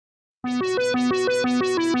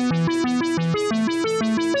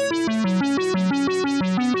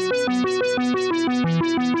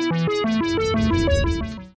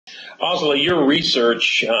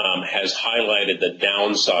research has highlighted the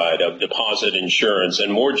downside of deposit insurance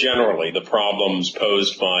and more generally the problems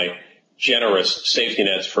posed by generous safety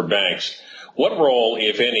nets for banks. What role,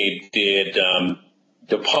 if any, did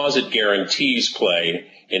deposit guarantees play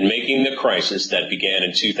in making the crisis that began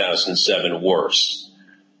in 2007 worse?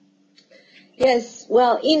 Yes,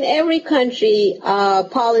 well, in every country,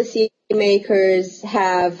 policymakers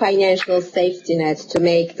have financial safety nets to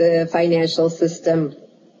make the financial system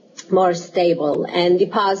more stable, and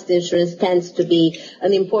deposit insurance tends to be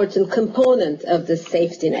an important component of the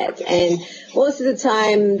safety net. And most of the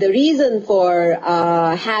time, the reason for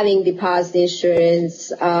having deposit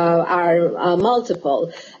insurance are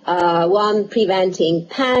multiple. One, preventing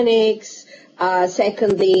panics.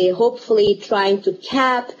 Secondly, hopefully trying to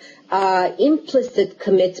cap implicit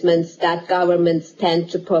commitments that governments tend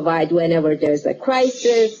to provide whenever there's a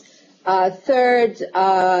crisis. Third,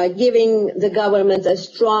 giving the government a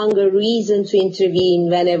stronger reason to intervene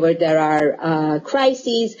whenever there are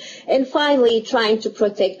crises. And finally, trying to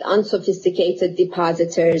protect unsophisticated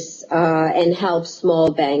depositors and help small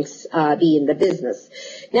banks be in the business.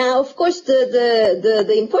 Now, of course,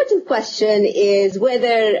 the important question is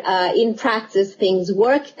whether in practice things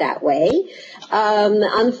work that way.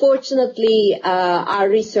 Unfortunately, our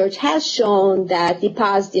research has shown that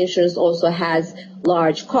deposit insurance also has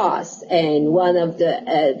large costs, and one of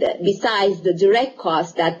the besides the direct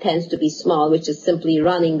cost that tends to be small, which is simply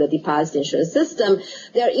running the deposit insurance system,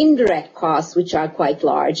 there are indirect costs which are quite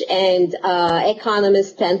large, and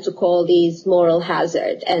economists tend to call these moral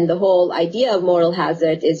hazard. And the whole idea of moral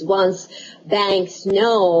hazard is once banks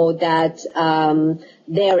know that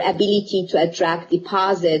their ability to attract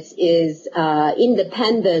deposits is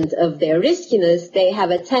independent of their riskiness, they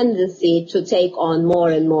have a tendency to take on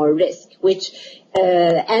more and more risk, which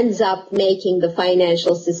ends up making the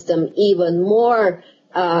financial system even more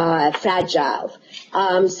fragile.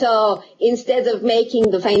 So instead of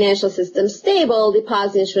making the financial system stable,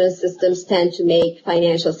 deposit insurance systems tend to make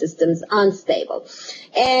financial systems unstable.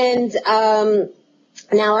 And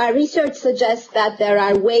now our research suggests that there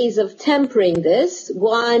are ways of tempering this.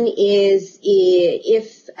 One is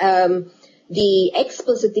if the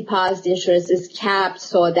explicit deposit insurance is capped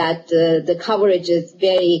so that the coverage is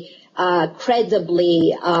very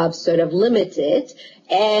credibly sort of limited.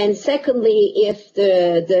 And secondly, if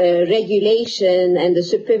the regulation and the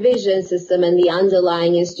supervision system and the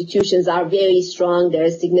underlying institutions are very strong, there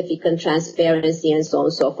is significant transparency and so on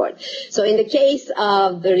and so forth. So in the case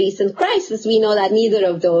of the recent crisis, we know that neither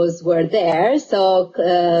of those were there. So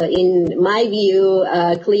in my view,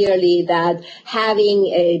 clearly that having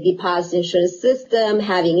a deposit insurance system,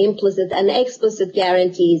 having implicit and explicit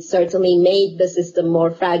guarantees certainly made the system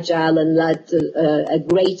more fragile and led to a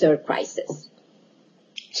greater crisis.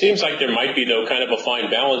 Seems like there might be, though, kind of a fine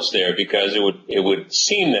balance there, because it would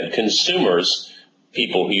seem that consumers,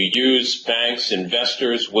 people who use banks,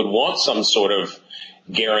 investors, would want some sort of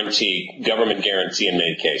guarantee, government guarantee in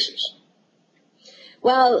many cases.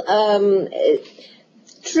 Well,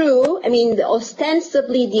 true. I mean,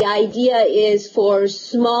 ostensibly the idea is for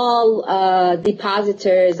small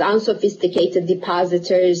depositors, unsophisticated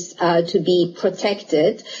depositors to be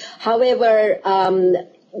protected. However,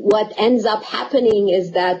 what ends up happening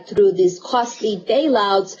is that through these costly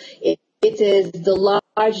bailouts, it is the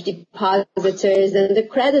large depositors and the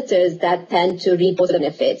creditors that tend to reap the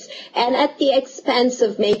benefits, and at the expense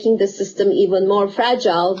of making the system even more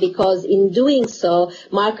fragile, because in doing so,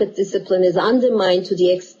 market discipline is undermined to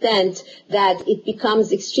the extent that it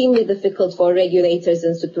becomes extremely difficult for regulators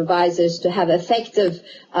and supervisors to have effective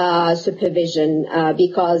supervision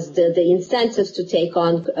because the incentives to take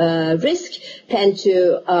on risk tend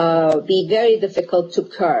to be very difficult to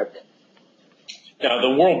curb. Now,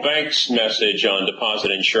 the World Bank's message on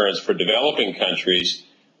deposit insurance for developing countries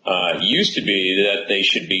used to be that they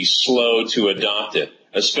should be slow to adopt it,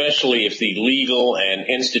 especially if the legal and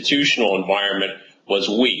institutional environment was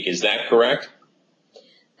weak. Is that correct?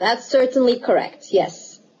 That's certainly correct,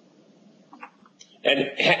 yes. And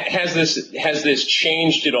has this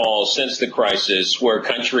changed at all since the crisis, where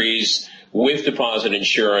countries with deposit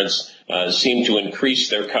insurance seem to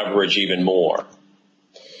increase their coverage even more?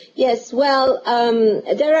 Yes, well,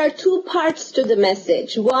 there are two parts to the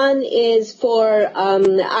message. One is for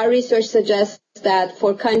our research suggests that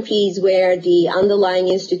for countries where the underlying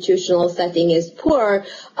institutional setting is poor,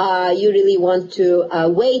 you really want to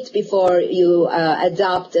wait before you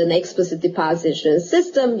adopt an explicit deposit insurance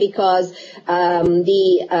system, because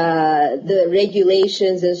the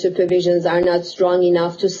regulations and supervisions are not strong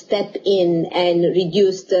enough to step in and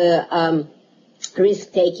reduce the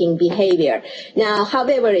risk-taking behavior. Now,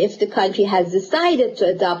 however, if the country has decided to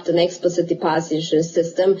adopt an explicit deposit insurance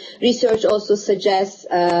system, research also suggests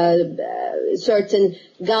certain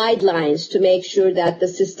guidelines to make sure that the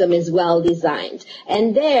system is well designed.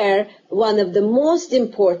 And there, one of the most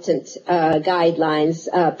important guidelines,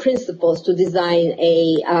 principles to design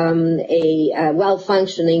a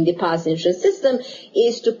well-functioning deposit insurance system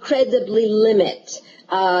is to credibly limit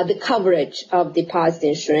the coverage of deposit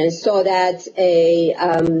insurance so that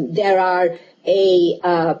there are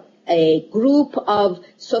a group of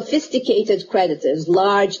sophisticated creditors,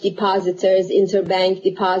 large depositors, interbank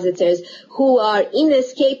depositors, who are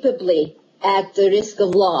inescapably at the risk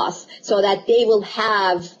of loss, so that they will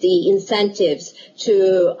have the incentives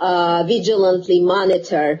to vigilantly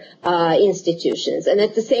monitor institutions. And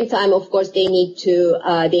at the same time, of course, they need to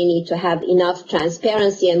have enough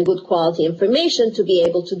transparency and good quality information to be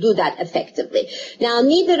able to do that effectively. Now,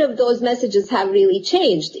 neither of those messages have really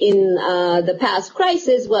changed in the past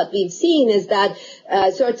crisis. What we've seen is that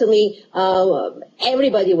certainly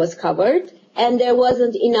everybody was covered, and there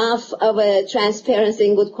wasn't enough of a transparency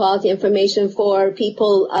and good quality information for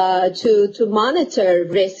people to monitor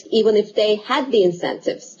risk, even if they had the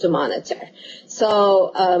incentives to monitor.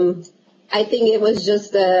 So I think it was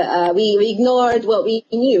just we ignored what we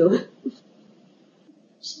knew.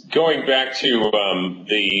 Going back to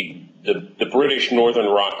the British Northern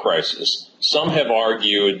Rock crisis, some have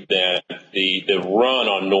argued that the run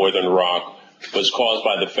on Northern Rock was caused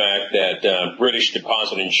by the fact that British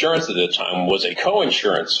deposit insurance at the time was a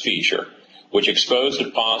co-insurance feature, which exposed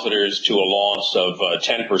depositors to a loss of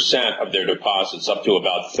 10% of their deposits up to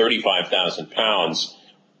about £35,000.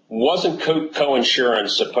 Wasn't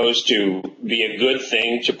co-insurance supposed to be a good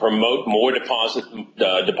thing to promote more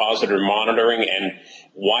depositor monitoring, and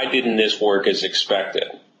why didn't this work as expected?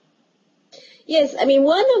 Yes, I mean,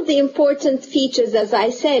 one of the important features, as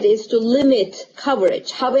I said, is to limit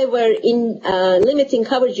coverage. However, in limiting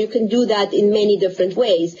coverage, you can do that in many different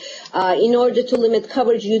ways. In order to limit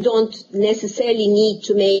coverage, you don't necessarily need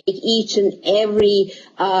to make each and every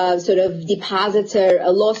sort of depositor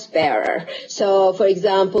a loss bearer. So, for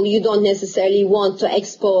example, you don't necessarily want to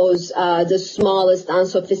expose the smallest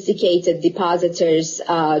unsophisticated depositors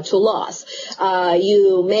to loss.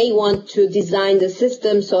 You may want to design the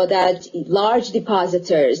system so that large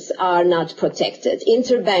depositors are not protected.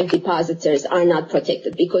 Interbank depositors are not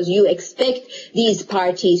protected because you expect these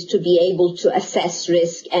parties to be able to assess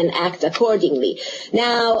risk and act accordingly.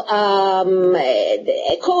 Now,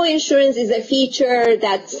 co-insurance is a feature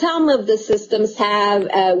that some of the systems have,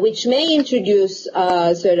 which may introduce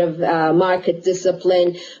sort of market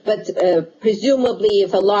discipline, but presumably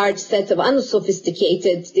if a large set of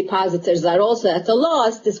unsophisticated depositors are also at a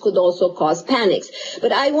loss, this could also cause panics.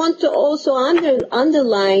 But I want to also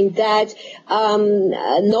underline that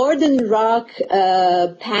Northern Rock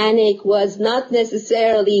panic was not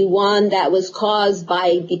necessarily one that was caused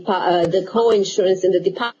by the co-insurance and the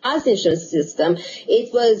deposit insurance system.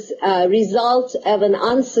 It was a result of an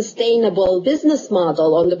unsustainable business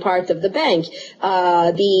model on the part of the bank.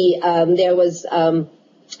 There was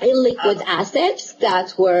illiquid assets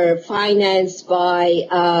that were financed by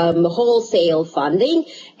wholesale funding,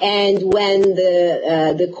 and when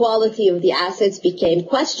the quality of the assets became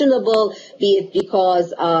questionable, be it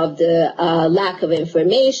because of the lack of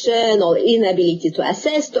information or inability to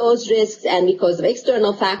assess those risks and because of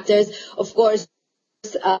external factors, of course,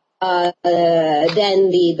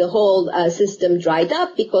 then the whole system dried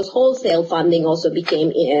up because wholesale funding also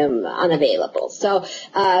became unavailable. So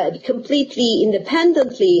completely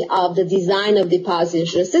independently of the design of the deposit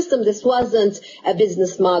insurance system, this wasn't a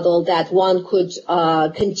business model that one could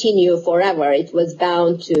continue forever. It was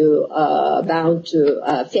bound to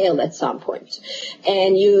fail at some point.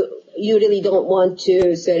 And you really don't want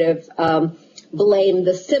to sort of blame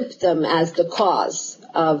the symptom as the cause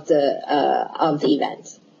of the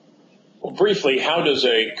event. Well, briefly, how does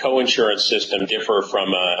a co-insurance system differ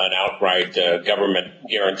from an outright government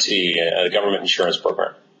guarantee, government insurance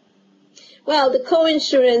program? Well, the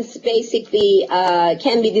co-insurance basically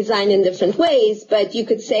can be designed in different ways, but you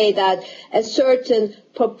could say that a certain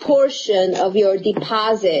proportion of your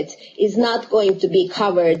deposit is not going to be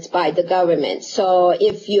covered by the government. So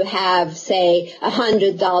if you have, say,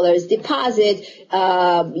 $100 deposit,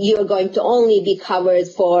 you're going to only be covered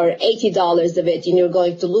for $80 of it, and you're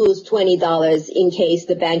going to lose $20 in case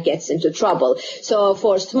the bank gets into trouble. So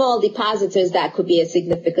for small depositors, that could be a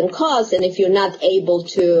significant cost, and if you're not able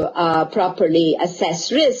to properly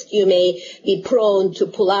assess risk, you may be prone to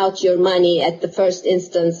pull out your money at the first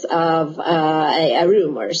instance of a room.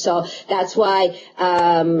 consumers. So that's why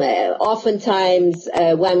oftentimes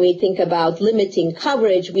when we think about limiting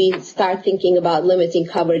coverage, we start thinking about limiting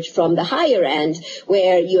coverage from the higher end,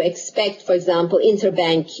 where you expect, for example,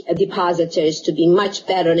 interbank depositors to be much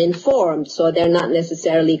better informed, so they're not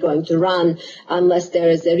necessarily going to run unless there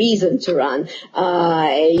is a reason to run.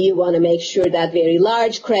 You want to make sure that very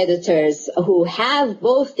large creditors who have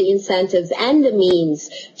both the incentives and the means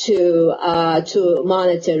to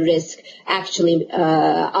monitor risk actually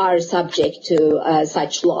are subject to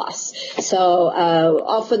such loss. So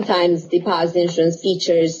oftentimes deposit insurance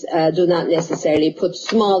features do not necessarily put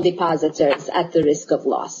small depositors at the risk of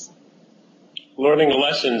loss. Learning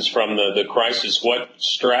lessons from the crisis, what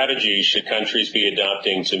strategies should countries be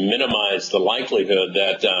adopting to minimize the likelihood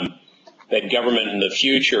that that government in the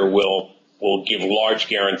future will give large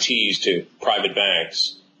guarantees to private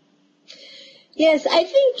banks? Yes,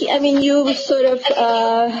 I mean, you sort of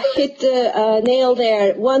hit the nail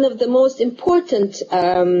there. One of the most important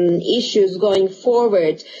issues going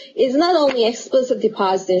forward is not only explicit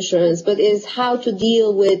deposit insurance, but is how to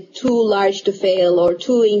deal with too large to fail or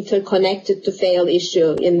too interconnected to fail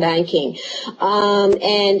issue in banking.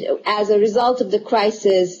 And as a result of the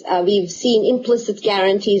crisis, we've seen implicit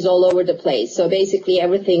guarantees all over the place. So basically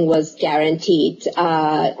everything was guaranteed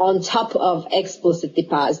on top of explicit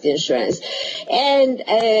deposit insurance.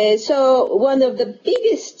 And so one of the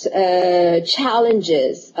biggest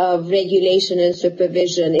challenges of regulation and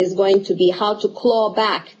supervision is going to be how to claw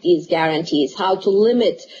back these guarantees, how to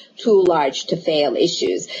limit too large to fail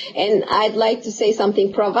issues. And I'd like to say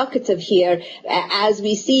something provocative here. As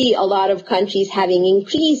we see a lot of countries having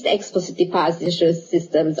increased explicit deposit insurance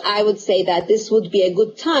systems, I would say that this would be a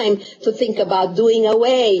good time to think about doing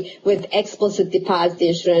away with explicit deposit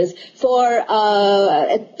insurance for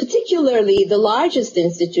particularly the largest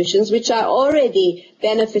institutions, which are already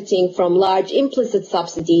benefiting from large implicit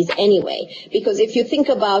subsidies anyway. Because if you think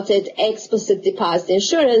about it, explicit deposit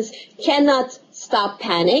insurance cannot stop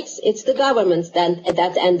panics. It's the governments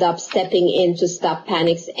that end up stepping in to stop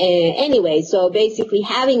panics anyway. So basically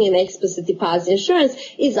having an explicit deposit insurance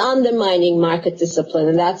is undermining market discipline,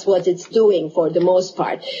 and that's what it's doing for the most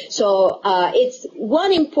part. So it's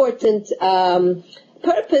one important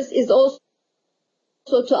purpose is also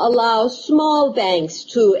to allow small banks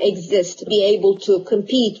to exist, to be able to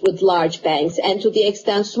compete with large banks. And to the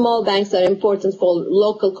extent small banks are important for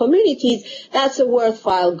local communities, that's a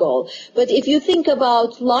worthwhile goal. But if you think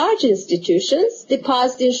about large institutions,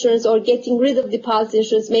 deposit insurance or getting rid of deposit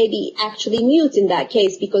insurance may be actually mute in that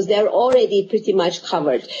case because they're already pretty much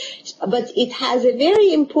covered. But it has a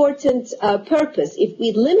very important purpose. If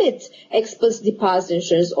we limit explicit deposit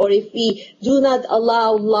insurance, or if we do not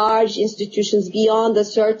allow large institutions beyond a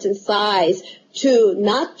certain size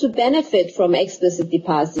not to benefit from explicit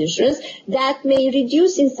deposit insurance, that may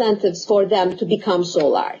reduce incentives for them to become so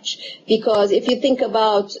large. Because if you think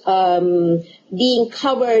about being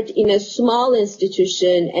covered in a small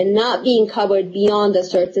institution and not being covered beyond a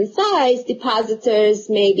certain size, depositors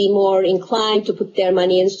may be more inclined to put their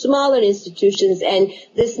money in smaller institutions, and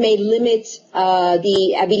this may limit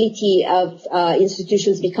the ability of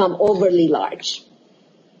institutions become overly large.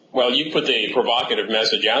 Well, you put the provocative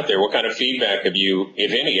message out there. What kind of feedback have you,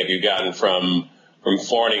 if any, have you gotten from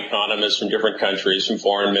foreign economists from different countries, from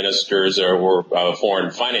foreign ministers or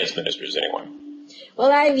foreign finance ministers anyway?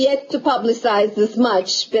 Well, I've yet to publicize this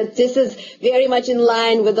much, but this is very much in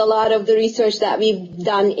line with a lot of the research that we've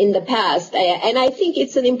done in the past. And I think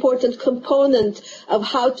it's an important component of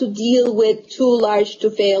how to deal with too large to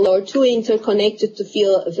fail or too interconnected to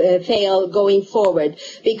fail going forward.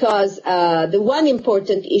 Because the one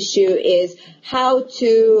important issue is how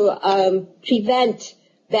to prevent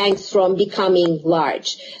banks from becoming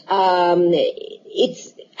large.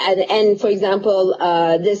 And for example,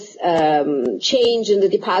 this change in the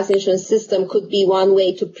deposit insurance system could be one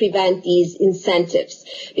way to prevent these incentives,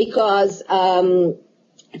 because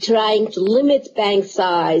trying to limit bank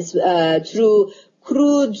size through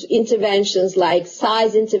crude interventions like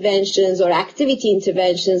size interventions or activity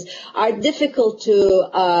interventions are difficult to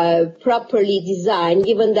properly design,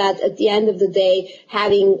 given that at the end of the day,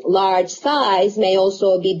 having large size may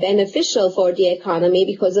also be beneficial for the economy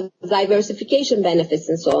because of diversification benefits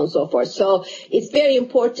and so on and so forth. So it's very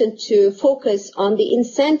important to focus on the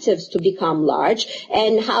incentives to become large.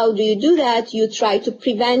 And how do you do that? You try to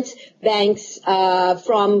prevent banks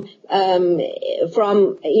from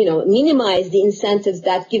minimize the incentives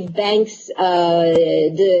that give banks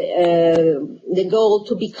the goal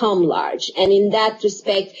to become large. And in that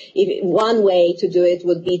respect, one way to do it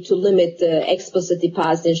would be to limit the explicit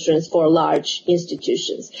deposit insurance for large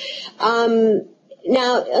institutions.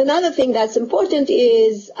 Now, another thing that's important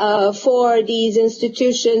is for these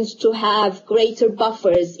institutions to have greater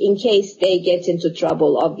buffers in case they get into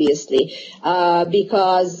trouble, obviously,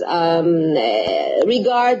 because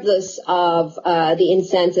regardless of the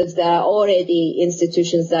incentives, there are already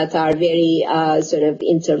institutions that are very sort of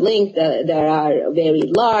interlinked, that are very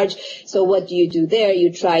large. So what do you do there?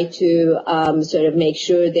 You try to sort of make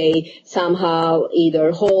sure they somehow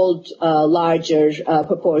either hold a larger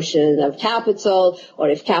proportion of capital, or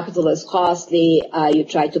if capital is costly, you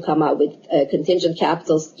try to come up with contingent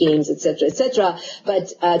capital schemes, et cetera, but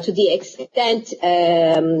to the extent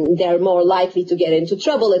they're more likely to get into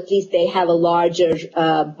trouble, at least they have a larger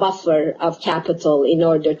buffer of capital in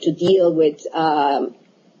order to deal with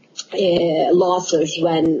losses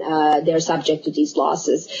when they're subject to these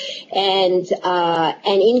losses, and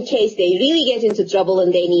in case they really get into trouble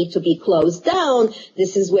and they need to be closed down,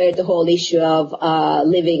 this is where the whole issue of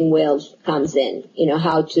living will comes in. You know,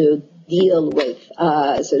 how to deal with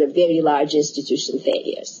sort of very large institution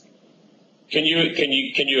failures. Can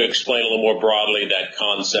you explain a little more broadly that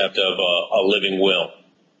concept of a living will?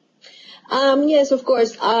 Yes, of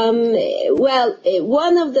course. Well,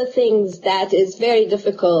 one of the things that is very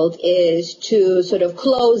difficult is to sort of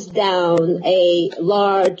close down a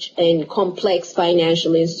large and complex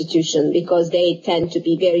financial institution, because they tend to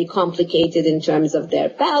be very complicated in terms of their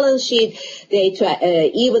balance sheet. They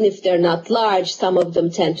even if they're not large, some of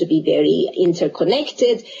them tend to be very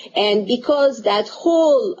interconnected. And because that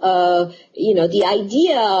whole the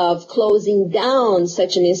idea of closing down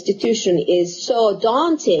such an institution is so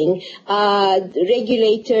daunting,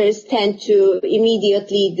 regulators tend to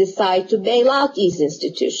immediately decide to bail out these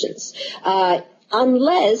institutions.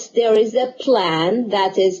 Unless there is a plan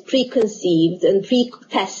that is preconceived and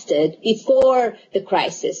pre-tested before the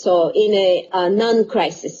crisis, so in a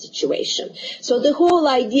non-crisis situation. So the whole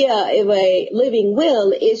idea of a living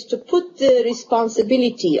will is to put the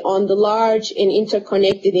responsibility on the large and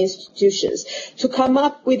interconnected institutions to come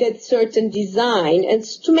up with a certain design and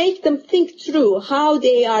to make them think through how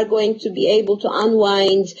they are going to be able to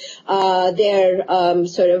unwind their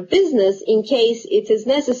sort of business in case it is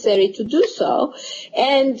necessary to do so.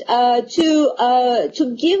 And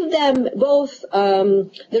to give them both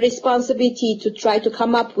the responsibility to try to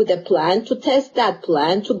come up with a plan, to test that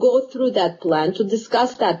plan, to go through that plan, to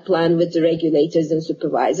discuss that plan with the regulators and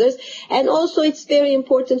supervisors. And also it's very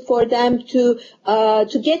important for them to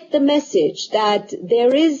get the message that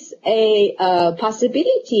there is a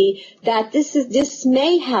possibility that this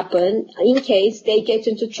may happen in case they get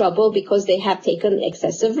into trouble because they have taken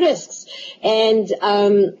excessive risks. And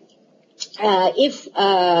if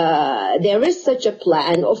there is such a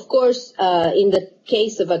plan, of course, in the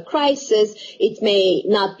case of a crisis, it may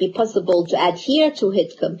not be possible to adhere to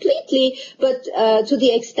it completely, but to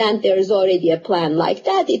the extent there is already a plan like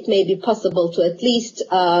that, it may be possible to at least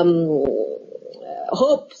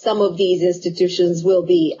hope some of these institutions will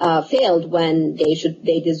be failed when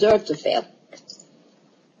they deserve to fail.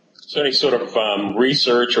 Is there any sort of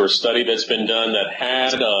research or study that's been done that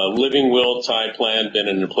had a living will type plan been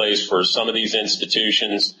in place for some of these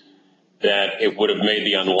institutions, that it would have made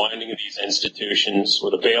the unwinding of these institutions or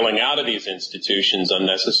the bailing out of these institutions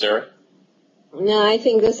unnecessary? No, I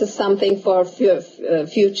think this is something for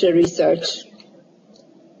future research.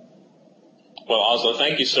 Well, Asli,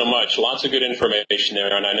 thank you so much. Lots of good information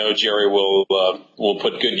there, and I know Jerry will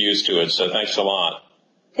put good use to it, so thanks a lot.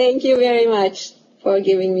 Thank you very much for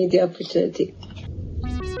giving me the opportunity.